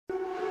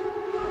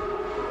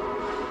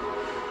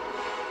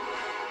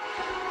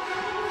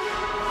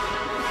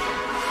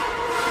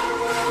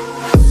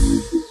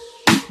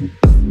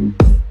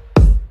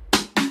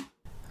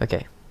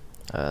Okay,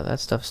 that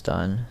stuff's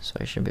done, so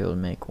I should be able to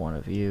make one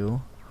of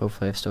you.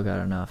 Hopefully I've still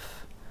got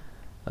enough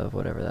of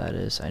whatever that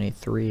is. I need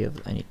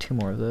two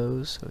more of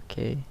those,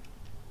 okay.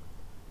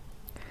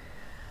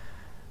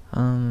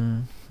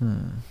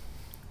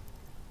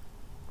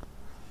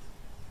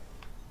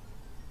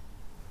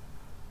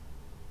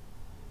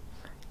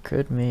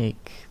 Could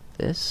make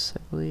this, I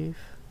believe.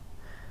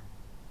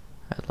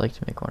 I'd like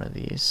to make one of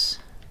these.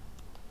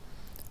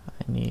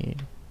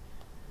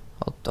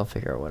 I'll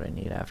figure out what I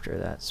need after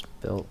that's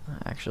built,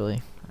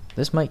 actually.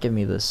 This might give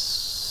me the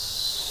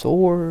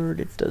sword.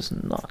 It does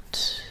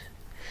not.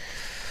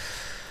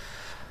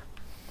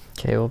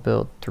 Okay, we'll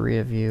build 3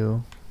 of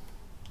you.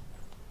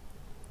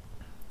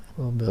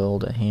 We'll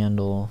build a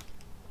handle.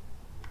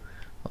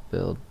 I'll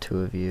build 2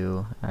 of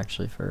you,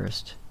 actually,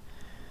 first.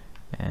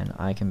 And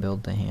I can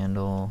build the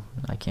handle.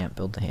 I can't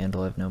build the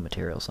handle. I have no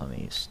materials on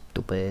me.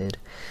 Stupid.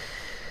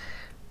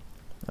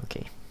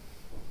 Okay.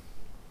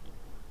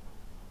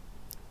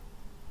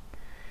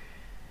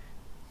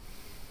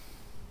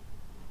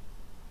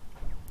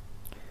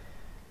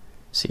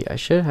 See, I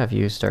should have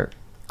you start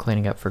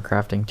cleaning up for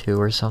crafting too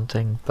or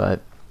something,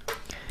 but...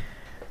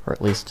 or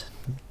at least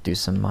do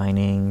some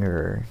mining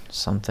or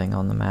something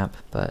on the map,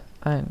 but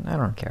I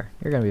don't care.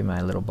 You're gonna be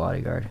my little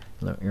bodyguard.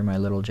 You're my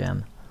little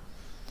gem.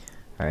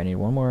 Alright, I need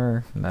one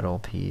more metal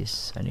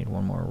piece. I need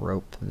one more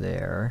rope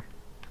there.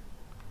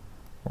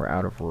 We're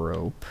out of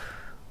rope.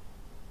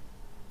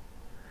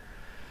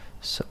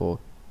 So we'll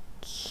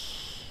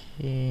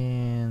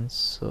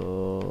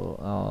cancel.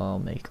 I'll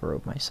make a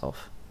rope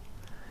myself.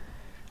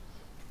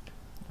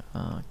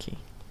 Okay.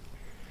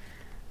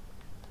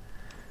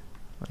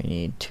 We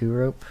need 2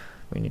 rope.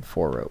 We need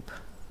 4 rope.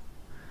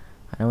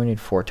 I know we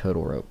need 4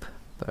 total rope,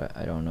 but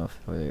I don't know if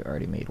we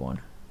already made one.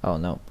 Oh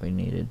no, we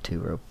needed 2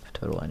 rope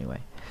total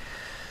anyway.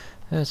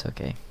 That's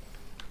okay.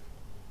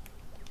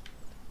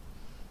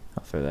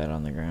 I'll throw that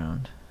on the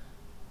ground.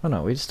 Oh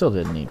no, we still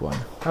didn't need one.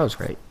 That was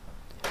great.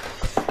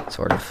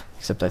 Sort of.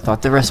 Except I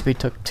thought the recipe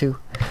took 2.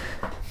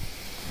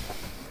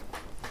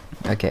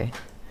 Okay.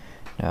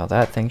 Now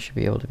that thing should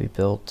be able to be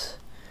built.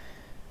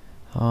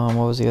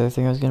 What was the other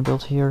thing I was going to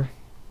build here?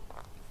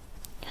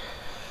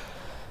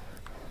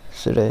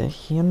 Is it a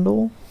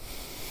handle?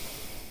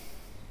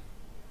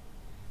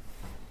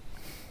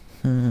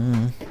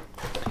 I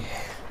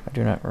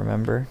do not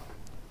remember.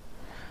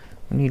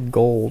 We need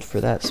gold for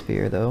that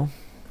spear, though.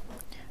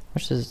 How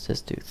much does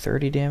this do?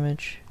 30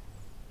 damage?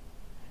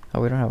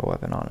 Oh, we don't have a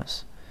weapon on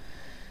us.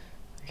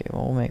 Okay,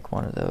 well, we'll make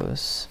one of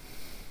those.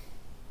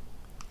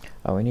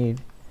 Oh, we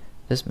need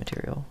this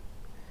material,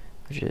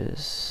 which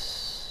is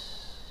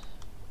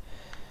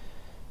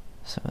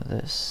some of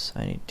this.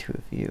 I need 2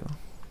 of you.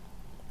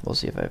 We'll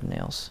see if I have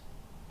nails.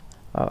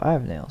 Oh, I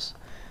have nails.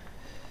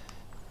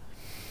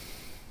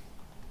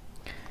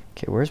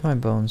 Okay, where's my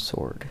bone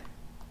sword?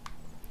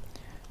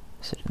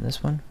 Is it in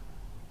this one?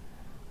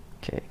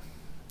 Okay,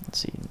 let's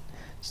see.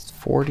 It's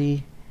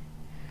 40,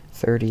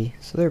 30,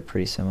 so they're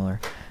pretty similar.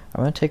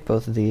 I'm going to take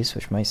both of these,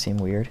 which might seem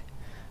weird,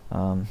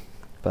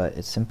 but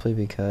it's simply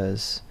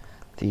because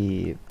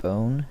the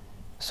bone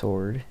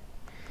sword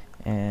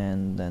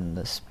and then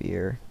the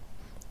spear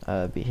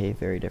behave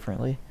very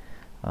differently.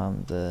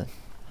 The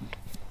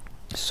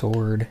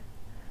sword,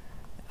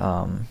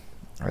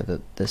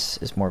 this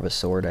is more of a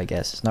sword, I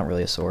guess. It's not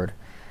really a sword,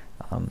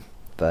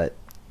 but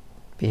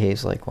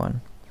behaves like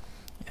one.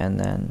 And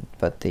then,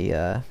 but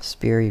the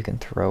spear you can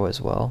throw as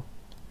well,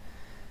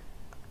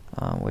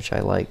 which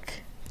I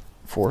like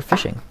for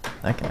fishing.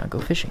 I can now go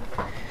fishing.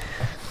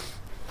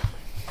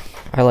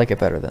 I like it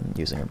better than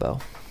using a bow.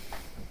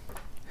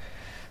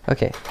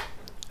 Okay,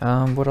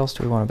 what else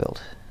do we want to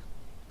build?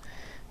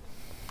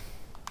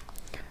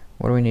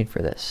 What do we need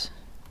for this?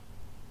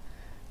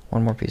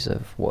 One more piece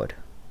of wood.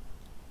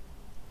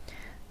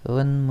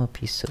 One more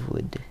piece of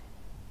wood.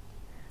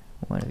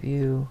 One of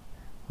you,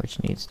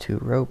 which needs 2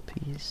 rope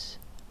piece.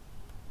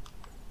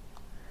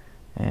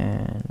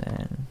 And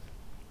then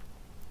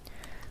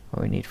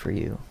what we need for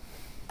you.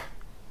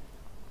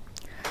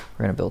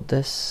 We're gonna build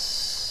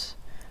this.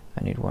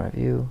 I need one of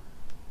you.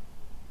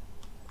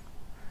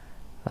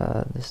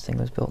 This thing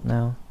was built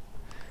now.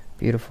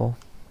 Beautiful.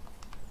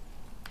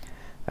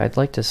 I'd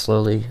like to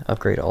slowly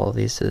upgrade all of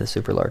these to the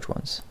super large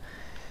ones,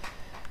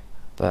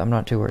 but I'm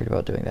not too worried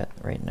about doing that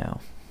right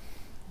now.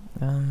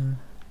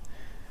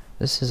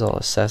 This is all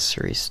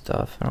accessory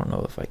stuff. I don't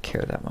know if I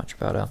care that much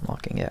about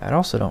unlocking it. I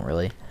also don't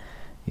really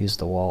use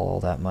the wall all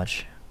that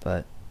much,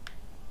 but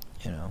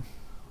you know.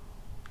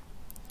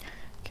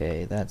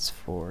 Okay, that's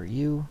for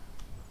you.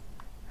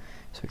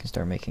 So we can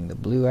start making the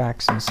blue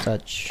axe and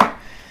such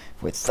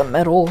with the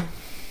metal.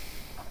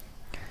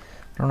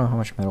 I don't know how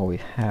much metal we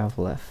have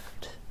left.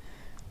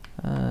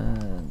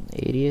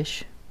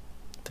 80-ish.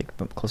 I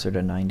think closer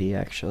to 90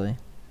 actually.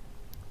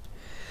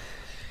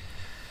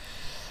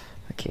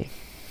 Okay.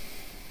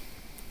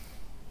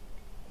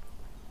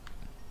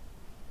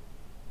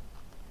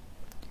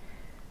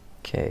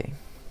 Okay.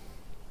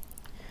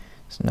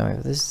 So now we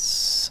have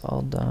this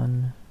all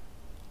done.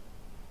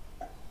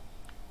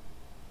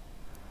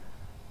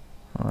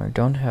 I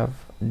don't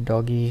have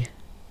doggy.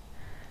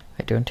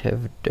 I don't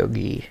have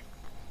doggy.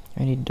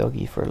 I need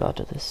doggy for a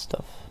lot of this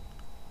stuff.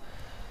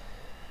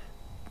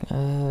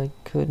 I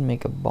could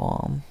make a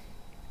bomb.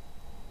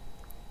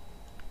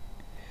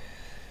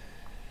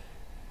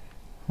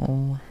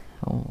 Oh,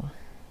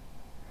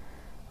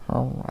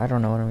 I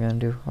don't know what I'm gonna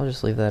do. I'll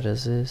just leave that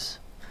as is.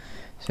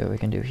 See what we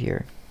can do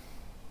here.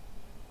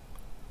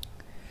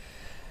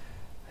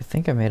 I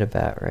think I made a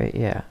bat, right?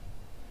 Yeah.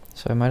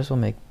 So I might as well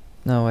make...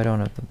 No, I don't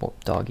have the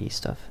doggy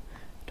stuff.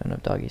 Don't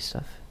have doggy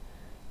stuff.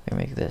 I can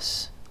make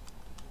this.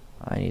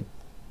 I need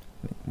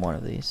one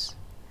of these.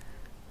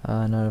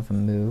 None of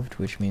them moved,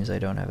 which means I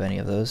don't have any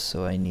of those,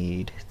 so I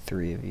need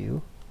 3 of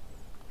you.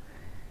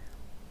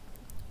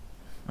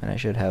 And I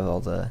should have all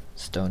the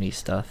stony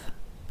stuff,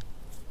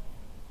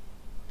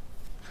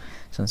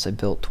 since I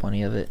built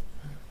 20 of it.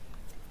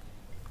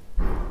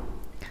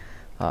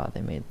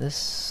 They made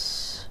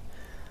this.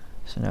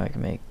 So now I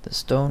can make the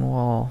stone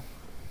wall.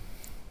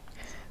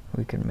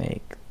 We can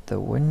make the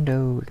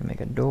window. We can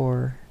make a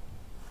door.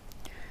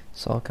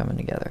 It's all coming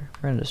together.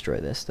 We're gonna destroy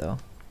this though,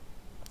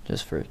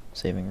 just for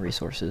saving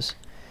resources.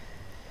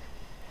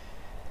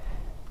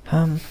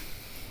 I'm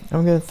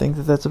gonna think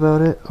that that's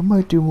about it. I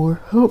might do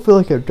more. I don't feel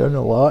like I've done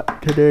a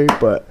lot today,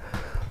 but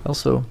I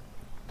also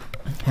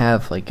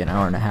have like an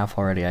hour and a half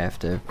already I have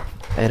to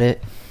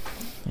edit,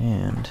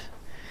 and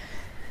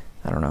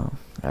I don't know,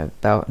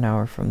 about an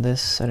hour from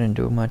this. I didn't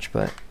do much,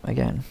 but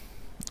again,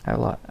 I have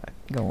a lot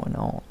going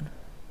on.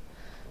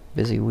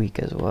 Busy week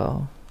as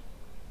well.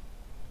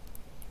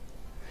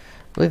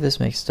 I believe this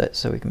makes it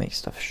so we can make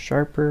stuff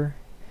sharper.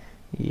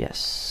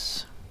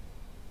 Yes.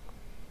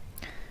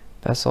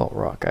 Basalt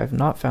rock. I've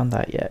not found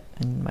that yet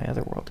in my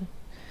other world,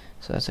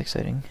 so that's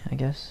exciting, I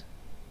guess.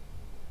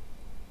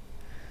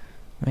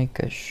 Make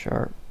a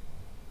sharp.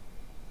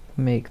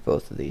 Make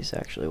both of these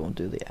actually. We'll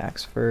do the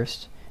axe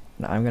first.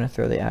 Now I'm gonna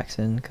throw the axe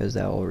in because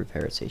that will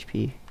repair its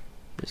HP.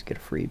 Just get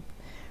a free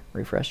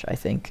refresh, I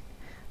think.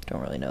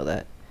 Don't really know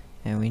that.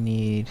 And we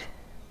need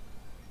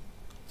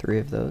 3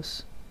 of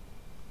those.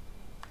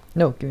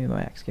 No, give me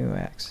my axe. Give me my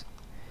axe.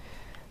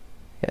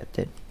 Yeah, it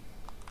did.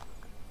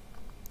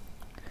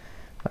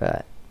 Look at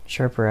that.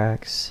 Sharper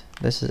axe.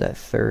 This is at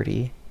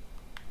 30.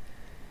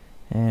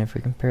 And if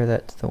we compare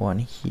that to the one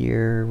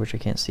here, which I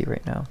can't see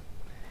right now.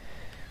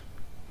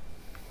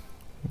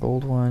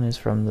 Gold one is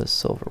from the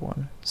silver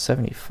one.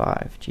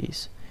 75,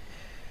 jeez.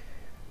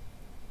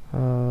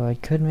 I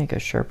could make a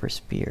sharper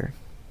spear,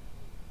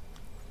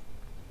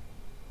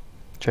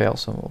 which I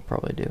also will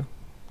probably do.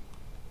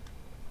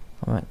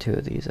 I want 2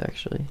 of these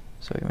actually,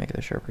 so I can make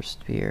the sharper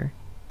spear.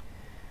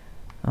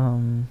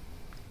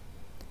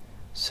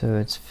 So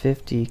it's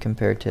 50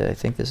 compared to, I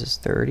think this is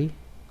 30.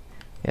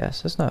 Yeah,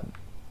 so it's not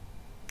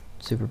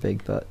super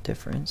big, but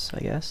difference, I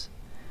guess.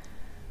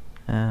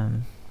 I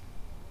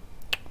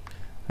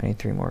need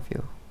 3 more of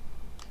you.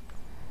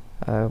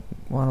 I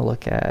want to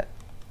look at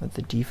what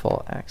the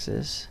default axe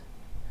is.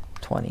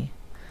 20.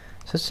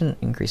 So it's an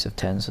increase of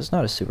 10, so it's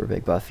not a super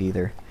big buff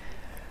either.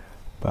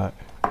 But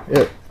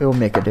it'll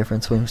make a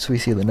difference once we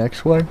see the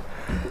next one.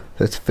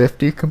 That's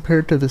 50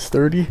 compared to this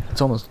 30.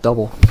 It's almost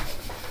double.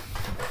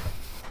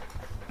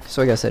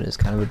 So I guess that is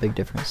kind of a big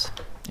difference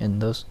in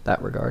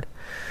that regard.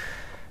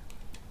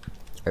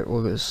 Alright,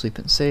 we'll go to sleep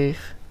and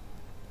save.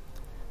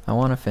 I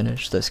want to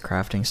finish this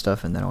crafting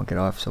stuff and then I'll get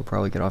off, so I'll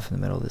probably get off in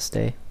the middle of this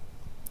day.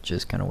 Which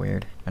is kind of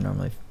weird. I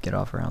normally get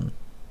off around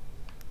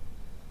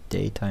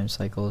daytime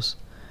cycles.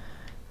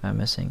 I'm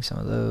missing some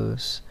of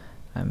those.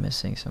 I'm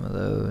missing some of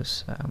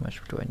those. How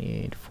much do I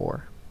need?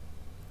 4.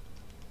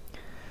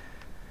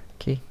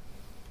 Okay.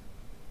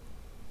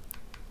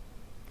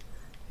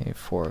 I need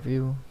 4 of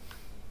you.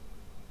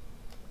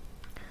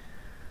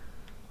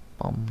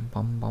 Bum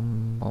bum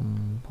bum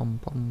bum bum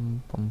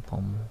bum bum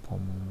bum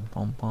bum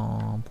bum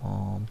bum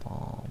bum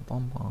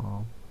bum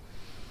bum.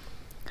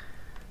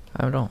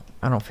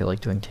 I don't feel like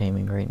doing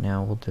taming right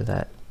now. We'll do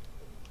that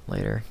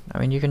later. I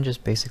mean, you can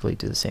just basically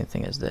do the same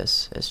thing as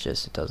this. It's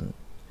just it doesn't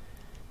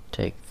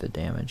take the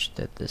damage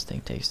that this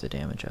thing takes the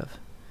damage of.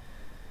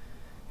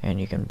 And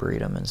you can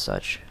breed them and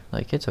such.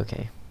 Like, it's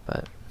okay,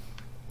 but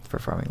for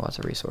farming lots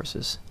of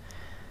resources.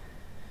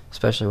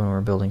 Especially when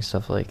we're building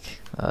stuff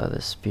like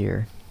this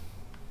spear.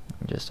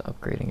 I'm just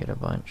upgrading it a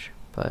bunch,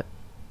 but...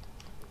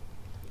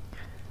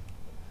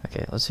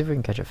 Okay, let's see if we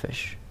can catch a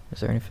fish. Is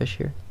there any fish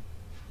here?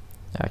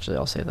 Actually,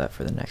 I'll save that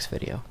for the next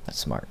video. That's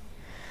smart.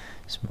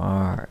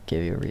 Smart.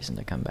 Give you a reason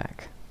to come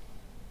back.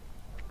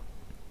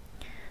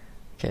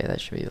 Okay,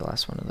 that should be the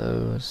last one of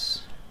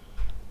those.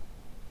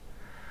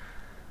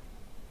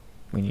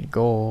 We need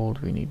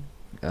gold. We need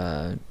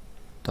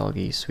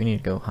doggies. We need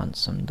to go hunt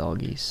some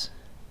doggies.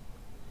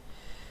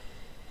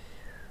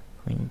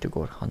 We need to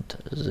go hunt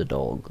the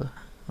dog,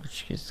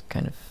 which is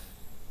kind of...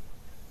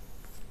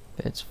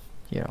 It's,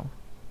 you know...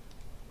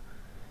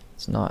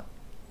 It's not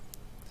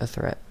a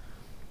threat.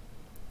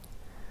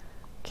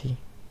 Okay.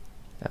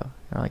 Oh,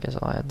 I guess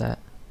I'll add that.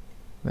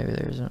 Maybe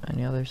there isn't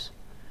any others.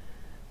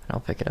 And I'll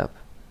pick it up.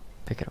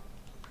 Pick it up.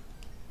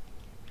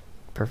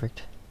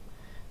 Perfect.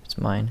 It's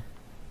mine.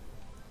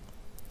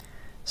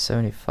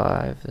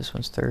 75. This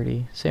one's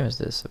 30. Same as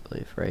this, I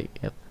believe, right?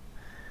 Yep.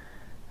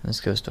 And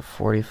this goes to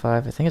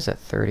 45. I think it's at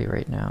 30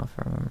 right now, if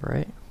I remember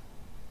right.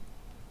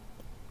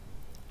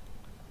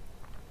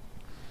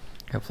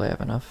 Hopefully I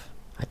have enough.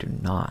 I do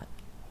not.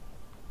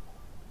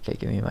 Okay,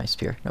 give me my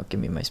spear. No, give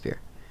me my spear.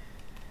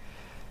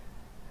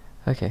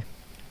 Okay.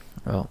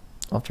 Well,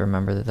 I'll have to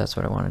remember that that's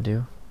what I want to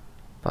do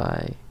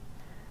by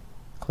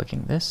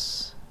clicking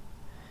this.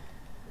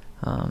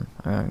 I'm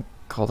going to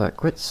call that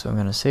quits, so I'm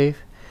going to save.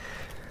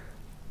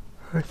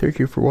 Thank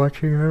you for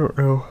watching. I don't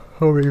know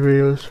how many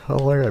videos, how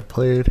long I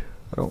played.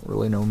 I don't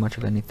really know much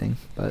of anything,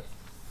 but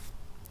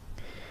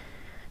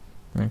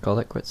I'm going to call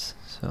that quits.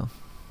 So,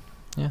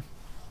 yeah.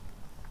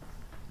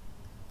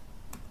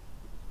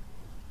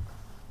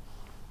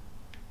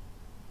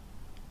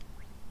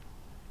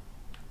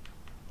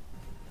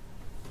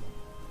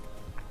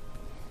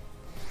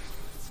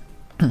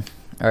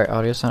 Alright,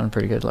 audio sounded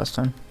pretty good last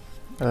time.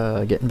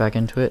 Getting back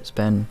into it, it's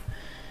been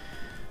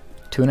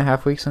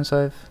 2.5 weeks since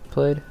I've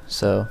played,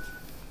 so...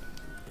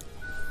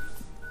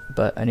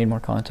 But I need more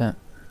content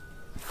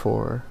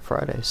for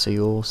Friday, so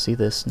you'll see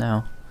this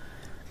now.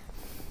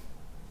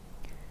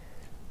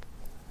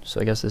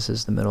 So I guess this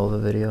is the middle of the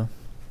video.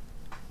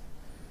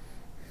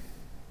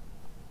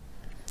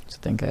 So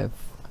I think I have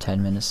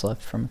 10 minutes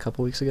left from a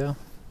couple weeks ago.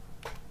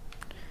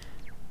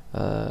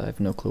 I have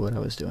no clue what I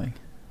was doing.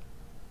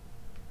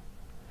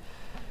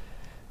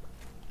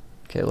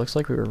 Okay, it looks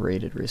like we were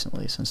raided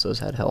recently since those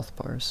had health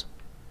bars.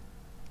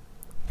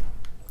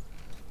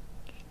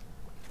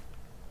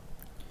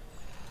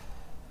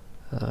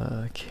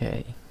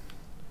 Okay.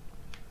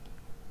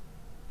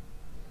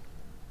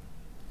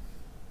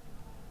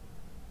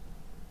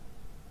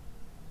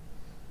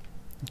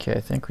 Okay, I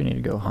think we need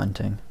to go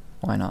hunting.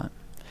 Why not?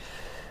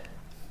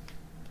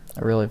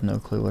 I really have no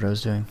clue what I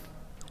was doing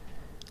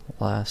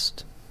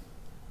last.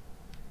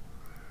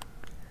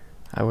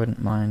 I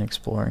wouldn't mind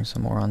exploring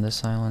some more on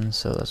this island,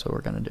 so that's what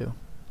we're gonna do.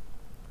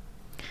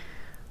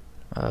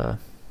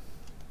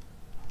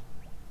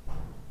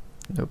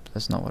 Nope,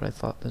 that's not what I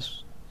thought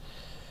this.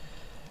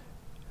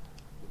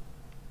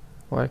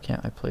 Why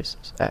can't I place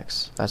this?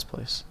 X, that's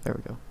place. There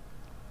we go.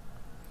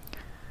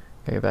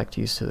 Okay, back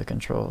to used to the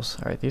controls.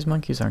 Alright, these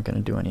monkeys aren't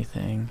gonna do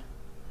anything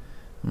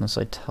unless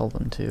I tell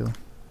them to.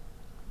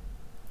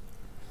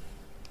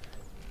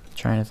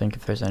 Trying to think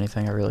if there's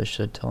anything I really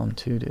should tell them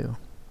to do.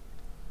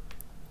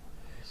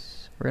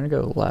 We're gonna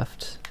go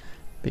left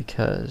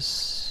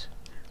because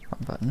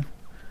wrong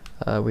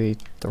button.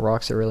 The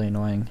rocks are really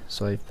annoying,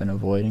 so I've been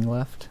avoiding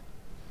left.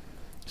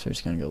 So we're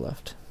just gonna go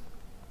left.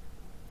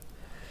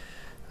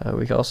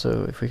 We could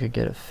also, if we could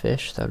get a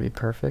fish, that would be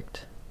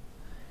perfect.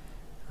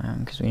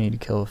 Because we need to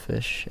kill a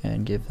fish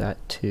and give that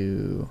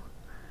to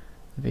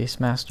the base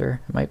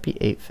master. It might be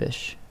 8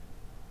 fish.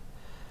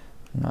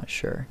 I'm not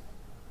sure.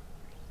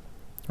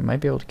 I might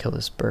be able to kill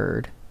this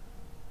bird.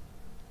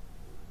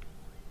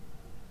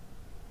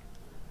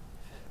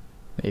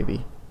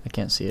 Maybe. I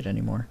can't see it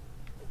anymore.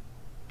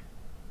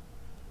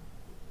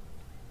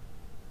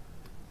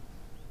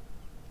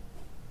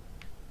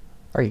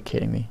 Are you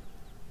kidding me?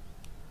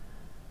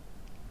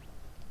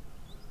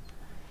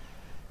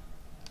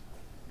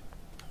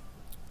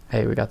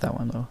 Hey, we got that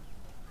one though.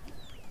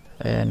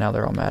 And now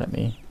they're all mad at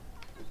me.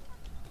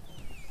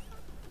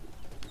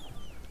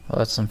 Well,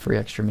 that's some free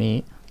extra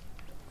meat.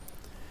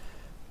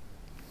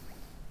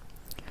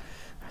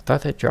 I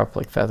thought they'd drop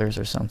like feathers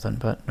or something,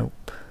 but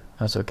nope.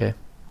 That's okay.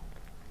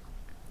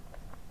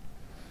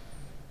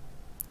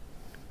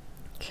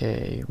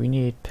 Okay, we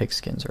need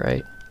pigskins,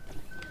 right?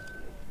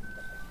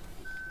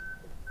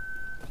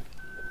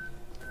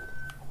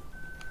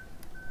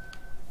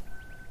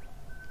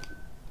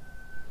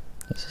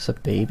 Is this a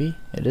baby?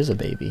 It is a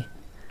baby.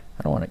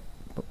 I don't want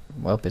to...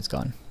 Well, it's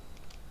gone.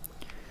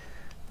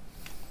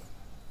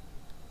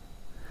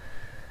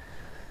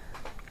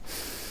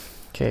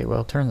 Okay,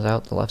 well, turns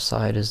out the left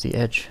side is the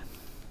edge.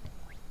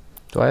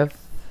 Do I have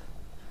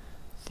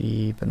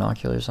the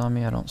binoculars on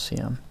me? I don't see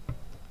them.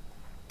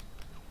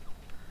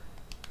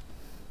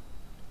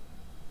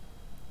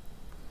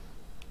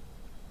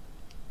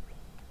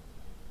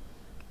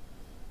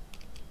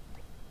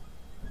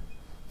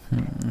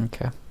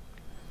 Okay.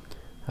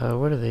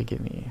 What do they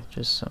give me?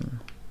 Just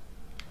some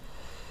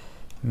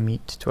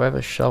meat. Do I have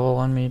a shovel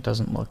on me?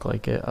 Doesn't look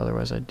like it.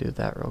 Otherwise I'd do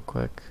that real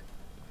quick.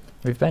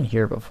 We've been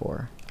here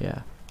before.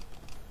 Yeah.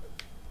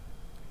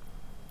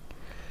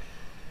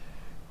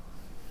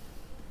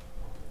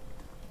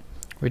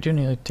 We do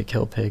need to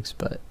kill pigs,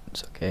 but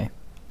it's okay.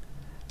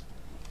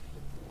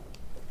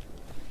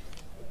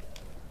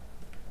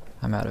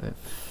 I'm out of it.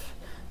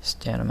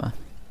 Stamina.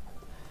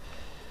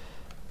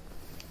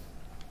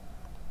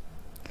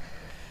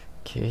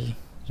 Okay,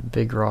 there's a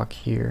big rock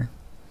here.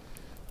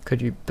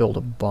 Could you build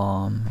a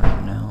bomb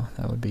right now?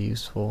 That would be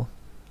useful.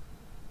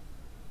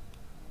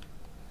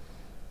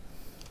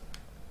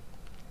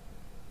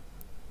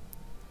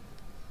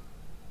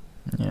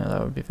 Yeah,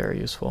 that would be very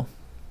useful.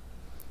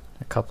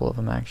 A couple of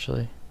them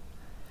actually.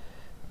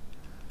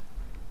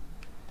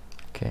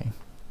 Okay.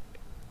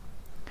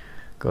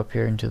 Go up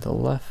here and to the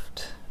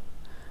left.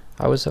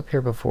 I was up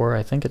here before.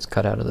 I think it's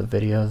cut out of the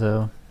video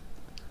though.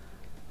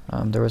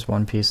 There was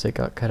one piece that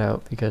got cut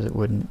out because it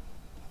wouldn't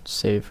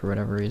save for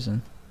whatever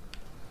reason.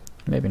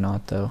 Maybe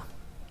not though.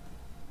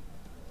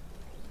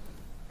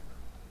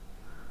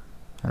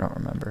 I don't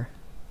remember.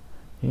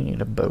 You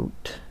need a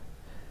boat.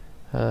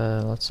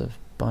 Lots of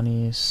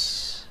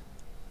bunnies.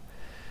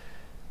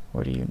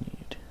 What do you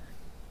need?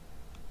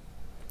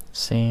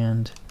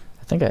 Sand.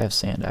 I think I have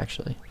sand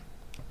actually.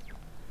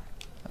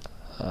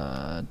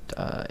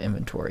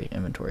 Inventory.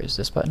 Inventory. Is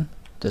this button?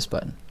 This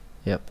button.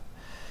 Yep.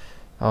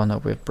 Oh no,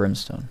 we have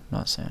brimstone,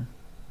 not sand.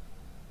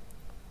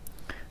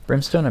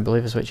 Brimstone, I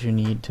believe, is what you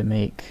need to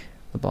make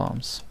the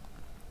bombs.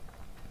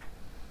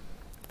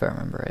 If I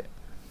remember right.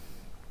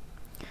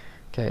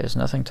 Okay, there's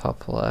nothing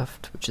top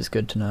left, which is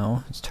good to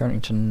know. It's turning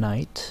to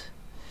night.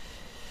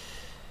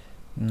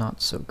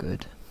 Not so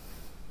good.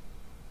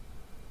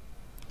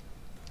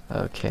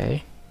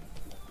 Okay.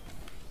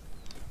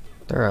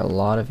 There are a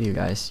lot of you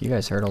guys. You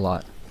guys heard a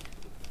lot.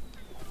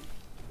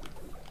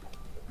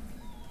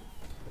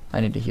 I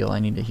need to heal, I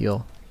need to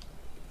heal.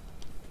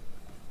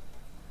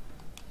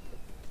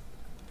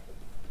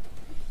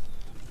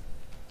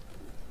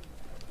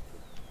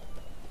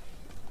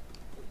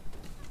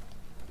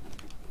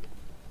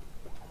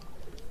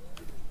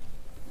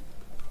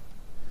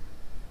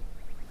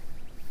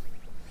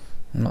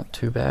 Not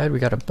too bad. We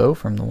got a bow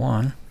from the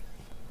one.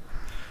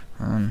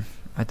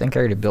 I think I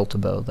already built a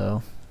bow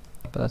though,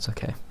 but that's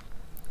okay.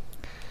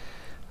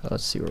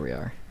 Let's see where we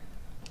are.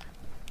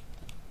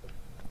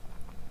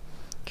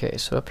 Okay,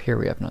 so up here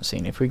we have not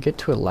seen. If we get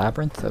to a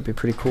labyrinth, that'd be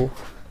pretty cool.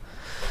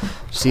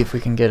 See if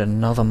we can get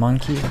another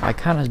monkey. I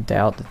kind of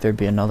doubt that there'd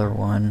be another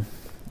one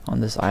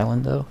on this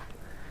island though,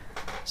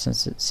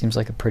 since it seems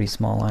like a pretty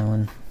small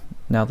island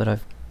now that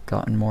I've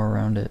gotten more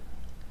around it.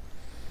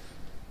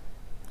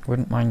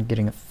 Wouldn't mind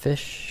getting a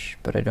fish,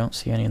 but I don't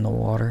see any in the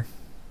water.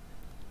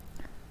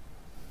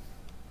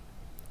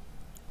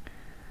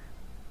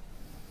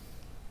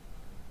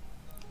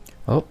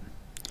 Oh,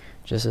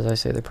 just as I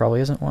say there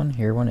probably isn't one,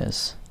 here one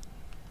is.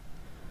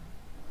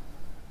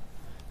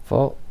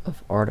 Vault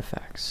of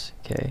Artifacts,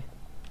 okay.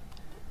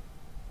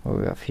 What do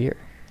we have here?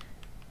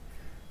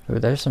 Oh,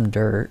 there's some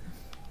dirt.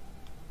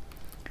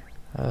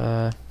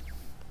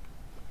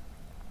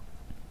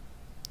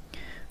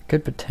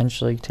 Could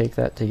potentially take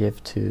that to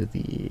give to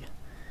the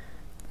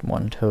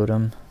one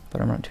totem, but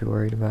I'm not too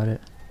worried about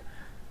it.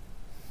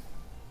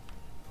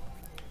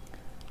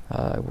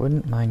 I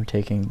wouldn't mind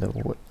taking the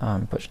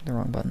pushing the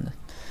wrong button.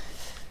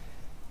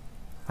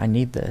 I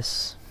need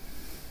this.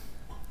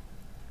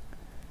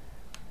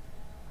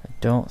 I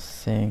don't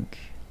think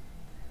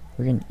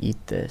we can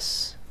eat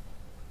this.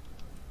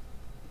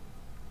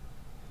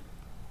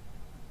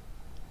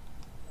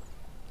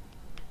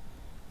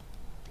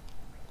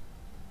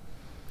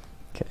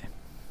 Okay.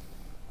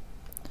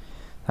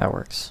 That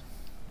works.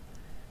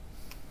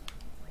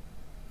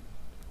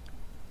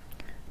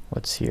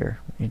 What's here?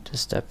 We need to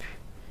step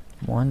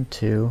 1,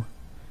 2.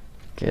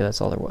 Okay,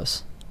 that's all there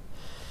was.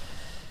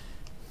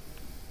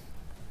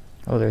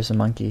 Oh, there's a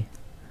monkey.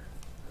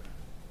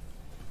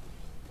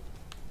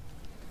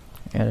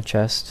 And a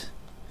chest.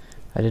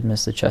 I did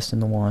miss the chest in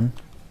the one.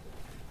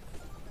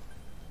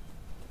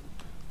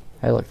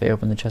 Hey, look, they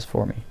opened the chest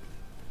for me.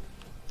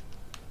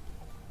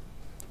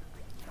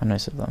 How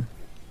nice of them.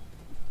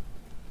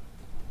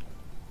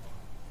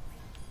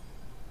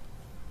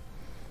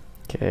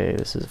 Okay,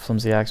 this is a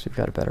flimsy axe. We've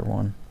got a better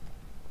one.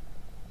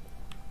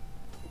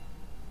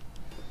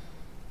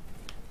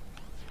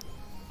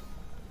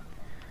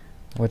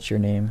 What's your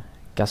name?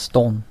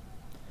 Gaston.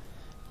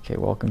 Okay,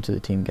 welcome to the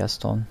team,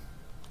 Gaston.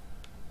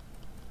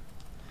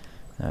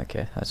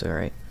 Okay, that's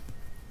alright.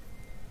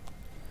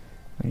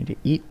 We need to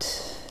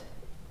eat.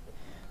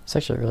 It's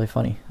actually really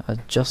funny. I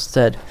just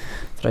said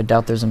that I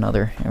doubt there's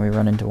another, and we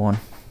run into one.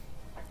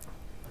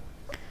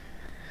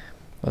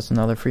 That's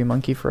another free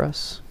monkey for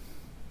us.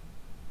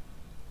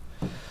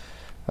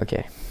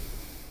 Okay.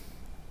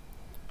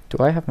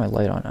 Do I have my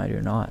light on? I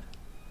do not.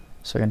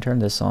 So I can turn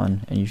this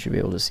on, and you should be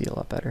able to see a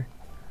lot better.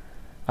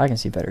 I can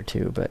see better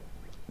too, but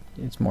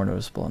it's more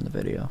noticeable in the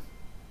video.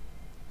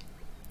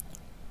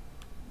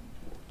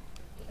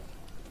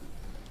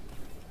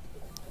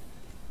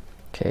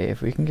 Okay,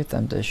 if we can get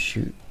them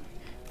to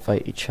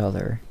fight each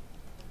other,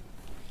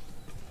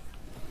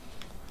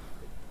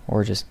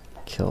 or just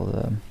kill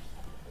them,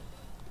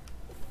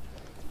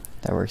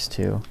 that works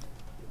too.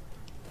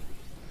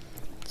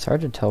 It's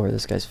hard to tell where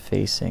this guy's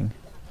facing.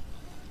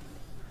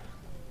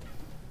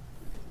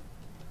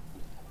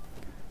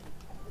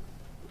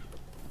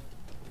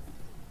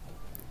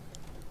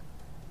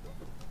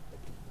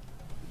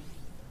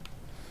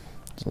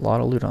 There's a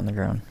lot of loot on the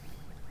ground.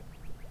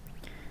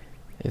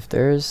 If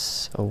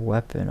there's a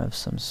weapon of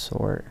some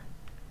sort,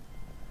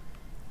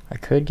 I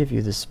could give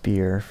you the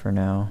spear for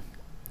now.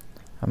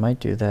 I might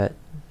do that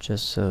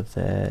just so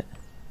that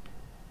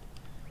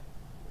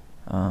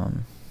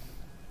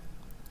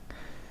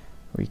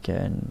we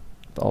can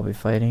I'll be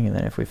fighting, and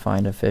then if we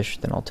find a fish,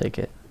 then I'll take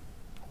it.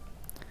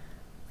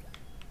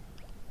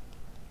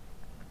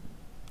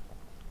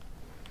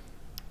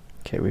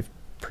 Okay,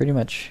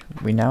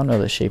 we now know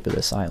the shape of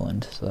this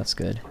island, so that's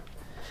good.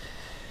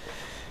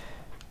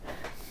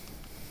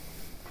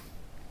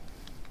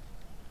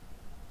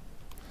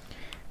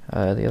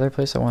 The other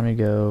place I want to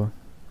go,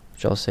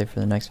 which I'll save for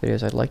the next video,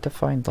 is I'd like to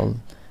find the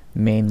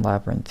main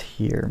labyrinth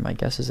here. My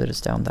guess is that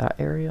it's down that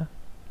area.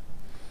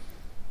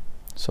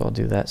 So I'll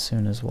do that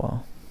soon as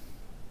well.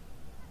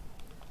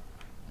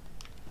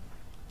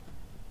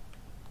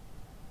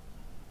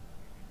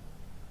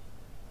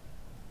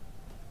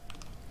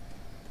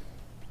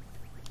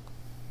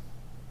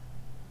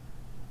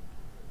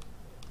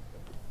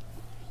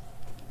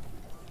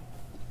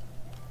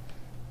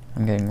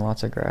 I'm getting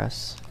lots of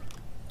grass.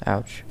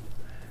 Ouch.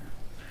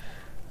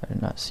 I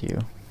did not see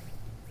you.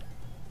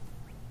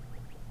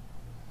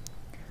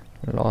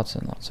 Lots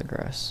and lots of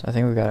grass. I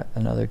think we got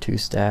another 2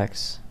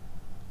 stacks.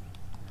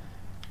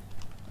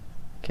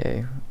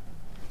 Okay.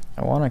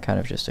 I want to kind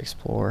of just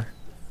explore.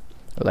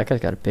 Oh, that guy's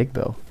got a big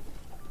bow.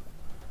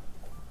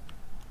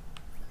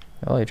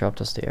 Oh, he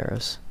dropped us the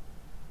arrows.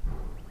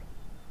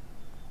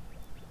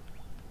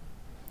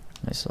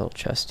 Nice little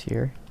chest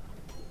here.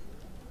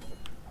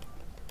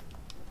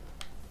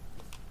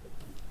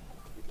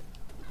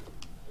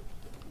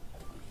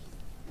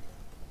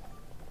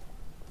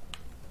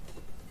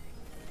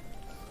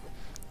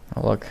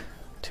 Oh look,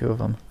 2 of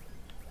them.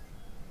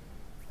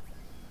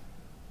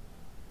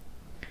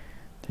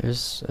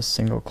 There's a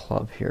single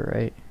club here,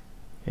 right?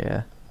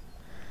 Yeah.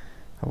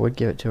 I would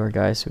give it to our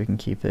guy so we can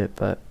keep it,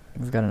 but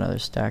we've got another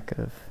stack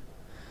of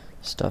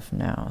stuff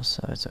now,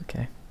 so it's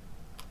okay.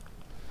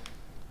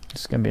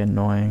 It's gonna be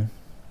annoying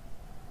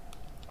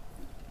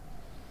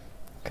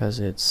because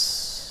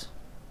it's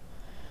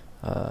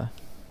oh,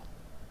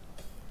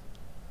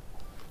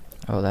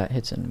 that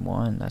hits in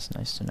 1. That's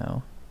nice to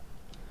know.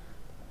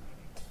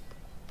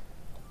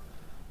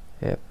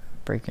 Yep,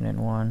 breaking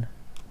in 1.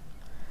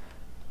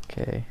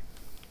 Okay.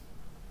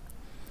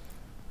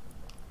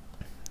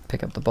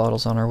 Pick up the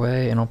bottles on our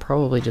way, and I'll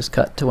probably just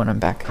cut to when I'm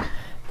back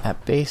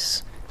at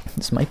base.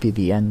 This might be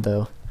the end,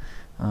 though.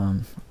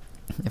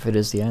 If it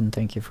is the end,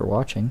 thank you for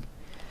watching.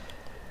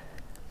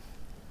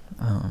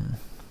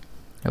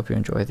 Hope you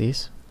enjoy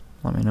these.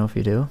 Let me know if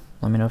you do.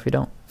 Let me know if you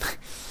don't.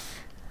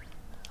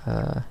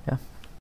 Yeah.